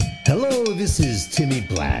Hello, this is Timmy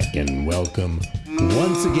Black, and welcome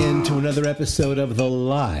once again to another episode of The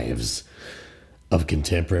Lives of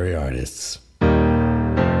Contemporary Artists.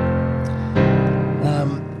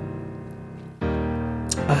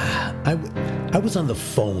 I was on the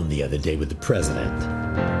phone the other day with the president.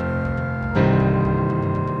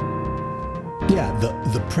 Yeah,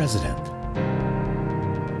 the president.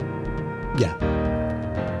 Yeah,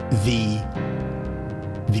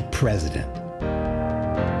 the president.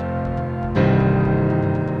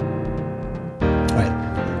 All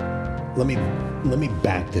right, let me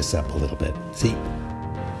back this up a little bit. See,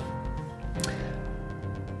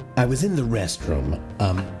 I was in the restroom.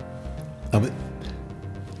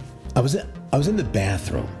 I was in the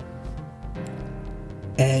bathroom,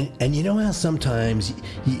 and you know how sometimes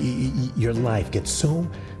your life gets so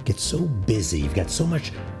busy, you've got so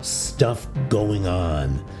much stuff going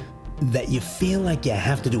on that you feel like you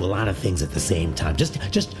have to do a lot of things at the same time, just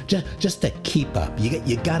to keep up.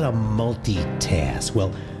 You got to multitask.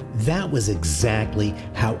 Well, that was exactly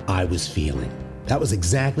how I was feeling. That was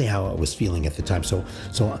exactly how I was feeling at the time. So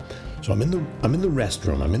I'm in the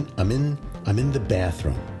restroom. I'm in the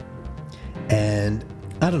bathroom. And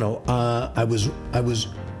I don't know, I was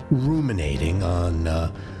ruminating on, I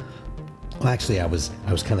was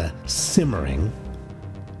kind of simmering.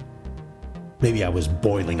 Maybe I was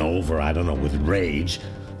boiling over, I don't know, with rage,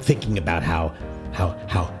 thinking about how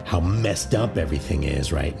messed up everything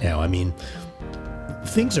is right now. I mean,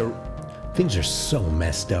 things are so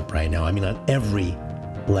messed up right now. I mean, on every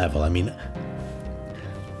level. I mean,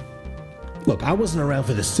 look, I wasn't around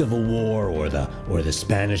for the Civil War or the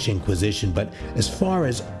Spanish Inquisition, but as far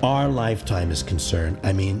as our lifetime is concerned,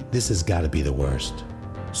 I mean, this has got to be the worst.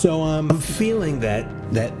 So I'm feeling that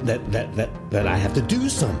I have to do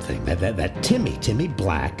something. That Timmy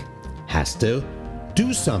Black has to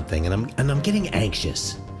do something, and I'm getting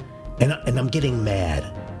anxious, and I'm getting mad,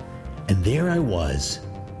 and there I was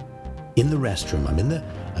in the restroom.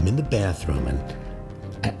 I'm in the bathroom, and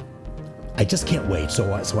I just can't wait.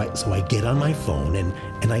 So I get on my phone and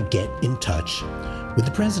I get in touch with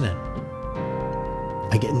the president.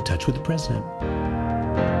 I get in touch with the president.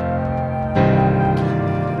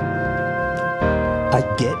 I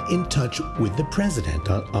get in touch with the president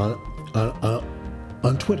on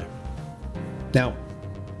Twitter. Now,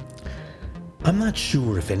 I'm not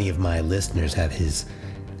sure if any of my listeners have his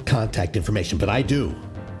contact information, but I do.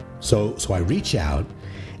 So I reach out.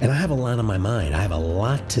 And I have a lot on my mind. I have a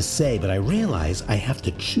lot to say, but I realize I have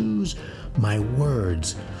to choose my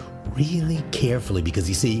words really carefully because,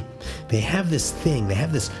 you see, they have this thing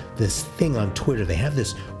on Twitter. They have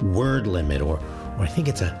this word limit, or I think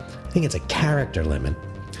it's a character limit.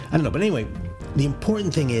 I don't know, but anyway, the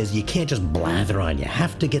important thing is you can't just blather on. You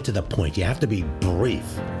have to get to the point. You have to be brief.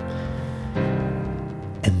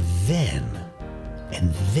 And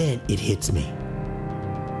then it hits me.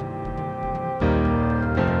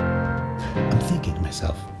 Thinking to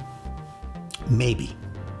myself, maybe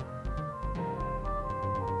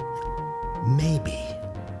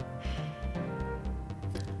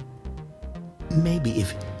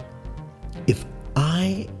if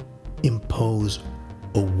I impose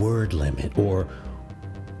a word limit or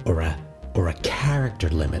a character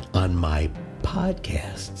limit on my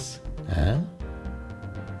podcasts,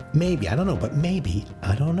 maybe I don't know, but maybe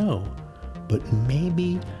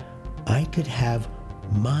I could have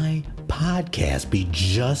my podcast be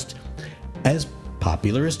just as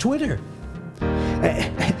popular as Twitter.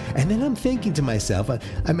 And then I'm thinking to myself,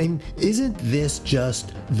 I mean, isn't this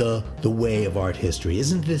just the way of art history?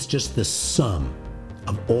 Isn't this just the sum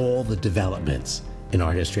of all the developments in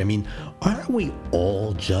art history? I mean, aren't we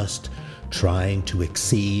all just trying to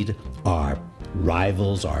exceed our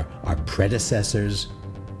rivals, our predecessors?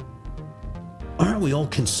 Aren't we all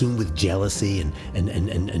consumed with jealousy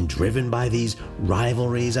and driven by these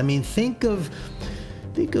rivalries? I mean, think of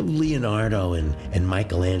Leonardo and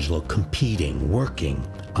Michelangelo competing, working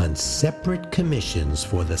on separate commissions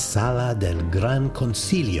for the Sala del Gran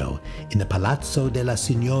Consiglio in the Palazzo della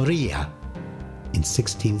Signoria in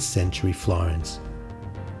 16th century Florence.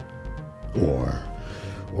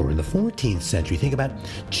 Or in the 14th century, think about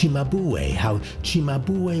Cimabue, how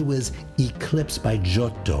Cimabue was eclipsed by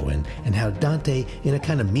Giotto, and how Dante, in a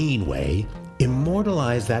kind of mean way,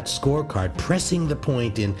 immortalized that scorecard, pressing the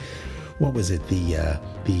point in, what was it, the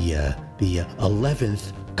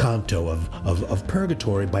 11th canto of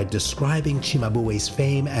Purgatory by describing Cimabue's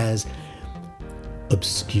fame as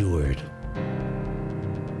obscured.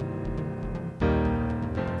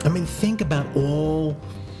 I mean, think about all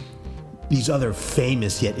these other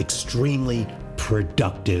famous yet extremely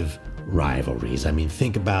productive rivalries. I mean,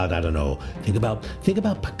 think about, I don't know, think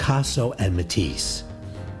about Picasso and Matisse.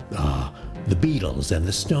 The Beatles and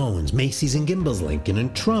the Stones, Macy's and Gimbel's Lincoln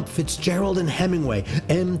and Trump, Fitzgerald and Hemingway,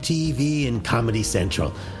 MTV and Comedy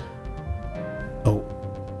Central. Oh,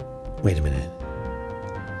 wait a minute.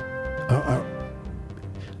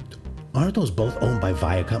 Aren't those both owned by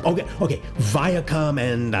Viacom? Okay, Viacom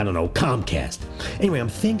and, I don't know, Comcast. Anyway, I'm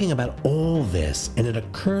thinking about all this, and it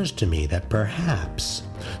occurs to me that perhaps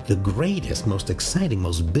the greatest, most exciting,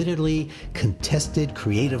 most bitterly contested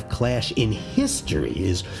creative clash in history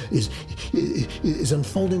is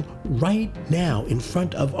unfolding right now in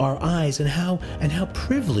front of our eyes, and how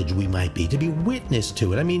privileged we might be to be witness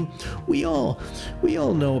to it. I mean, we all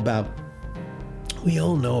know about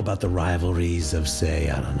the rivalries of,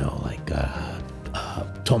 say, I don't know, like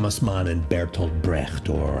Thomas Mann and Bertolt Brecht,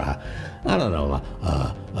 or I don't know,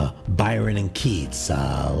 Byron and Keats,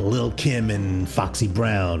 Lil Kim and Foxy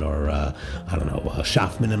Brown, or I don't know,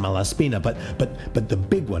 Schaffman and Malaspina. But the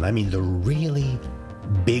big one, I mean, the really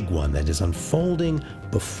big one that is unfolding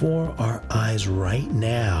before our eyes right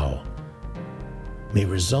now, may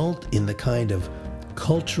result in the kind of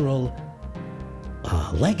cultural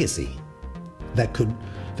legacy that could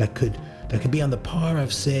be on the par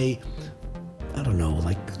of, say, I don't know,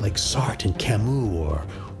 like Sartre and Camus,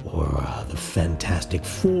 or the Fantastic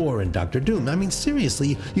Four and Dr. Doom. I mean,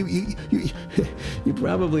 seriously, you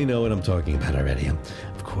probably know what I'm talking about already.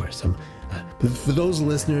 Of course, for those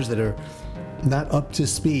listeners that are not up to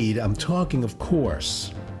speed, I'm talking, of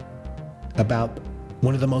course, about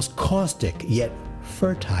one of the most caustic yet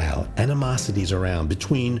fertile animosities around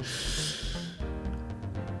between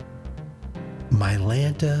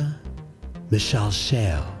Mylanta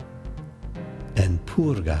Michalchel and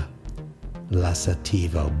Purga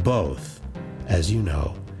Lassativo, both, as you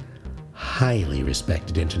know, highly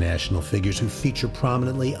respected international figures who feature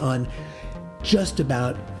prominently on just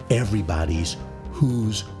about everybody's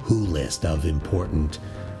who's who list of important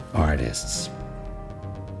artists.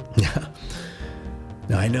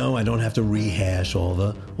 Now, I know I don't have to rehash all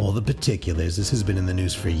the particulars. This has been in the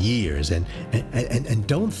news for years, and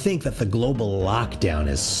don't think that the global lockdown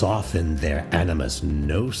has softened their animus.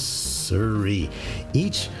 No siree.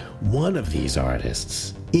 Each one of these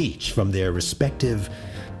artists, each from their respective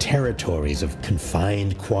territories of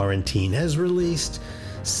confined quarantine, has released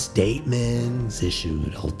statements,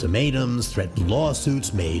 issued ultimatums, threatened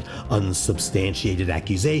lawsuits, made unsubstantiated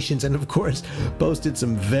accusations, and of course posted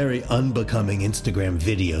some very unbecoming Instagram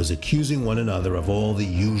videos accusing one another of all the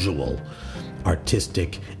usual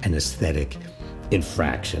artistic and aesthetic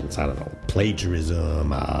infractions. I don't know,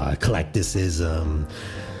 plagiarism, eclecticism,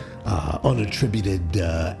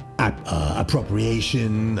 unattributed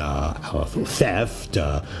appropriation, theft,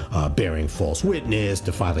 bearing false witness,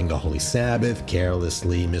 defiling the Holy Sabbath,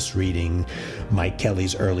 carelessly misreading Mike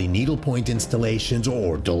Kelly's early needlepoint installations,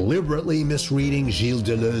 or deliberately misreading Gilles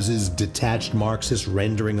Deleuze's detached Marxist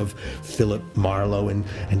rendering of Philip Marlowe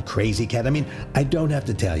and Crazy Cat. I mean, I don't have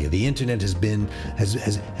to tell you, the internet has been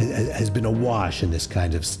awash in this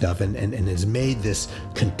kind of stuff, and has made this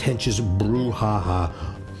contentious brouhaha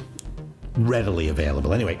readily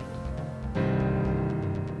available. Anyway,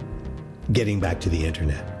 getting back to the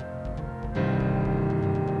internet.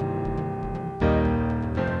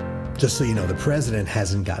 Just so you know, the president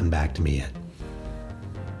hasn't gotten back to me yet.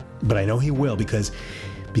 But I know he will, because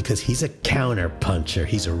he's a counterpuncher.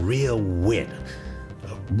 He's a real wit,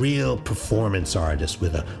 a real performance artist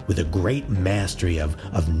with a great mastery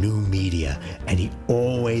of new media. And he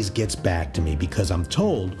always gets back to me, because I'm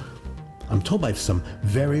told by some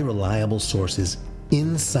very reliable sources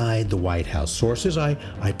inside the White House, sources I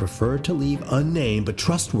prefer to leave unnamed, but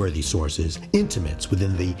trustworthy sources, intimates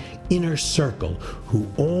within the inner circle, who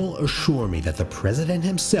all assure me that the president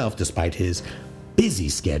himself, despite his busy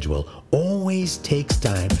schedule, always takes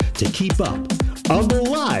time to keep up on the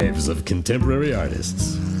lives of contemporary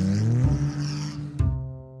artists.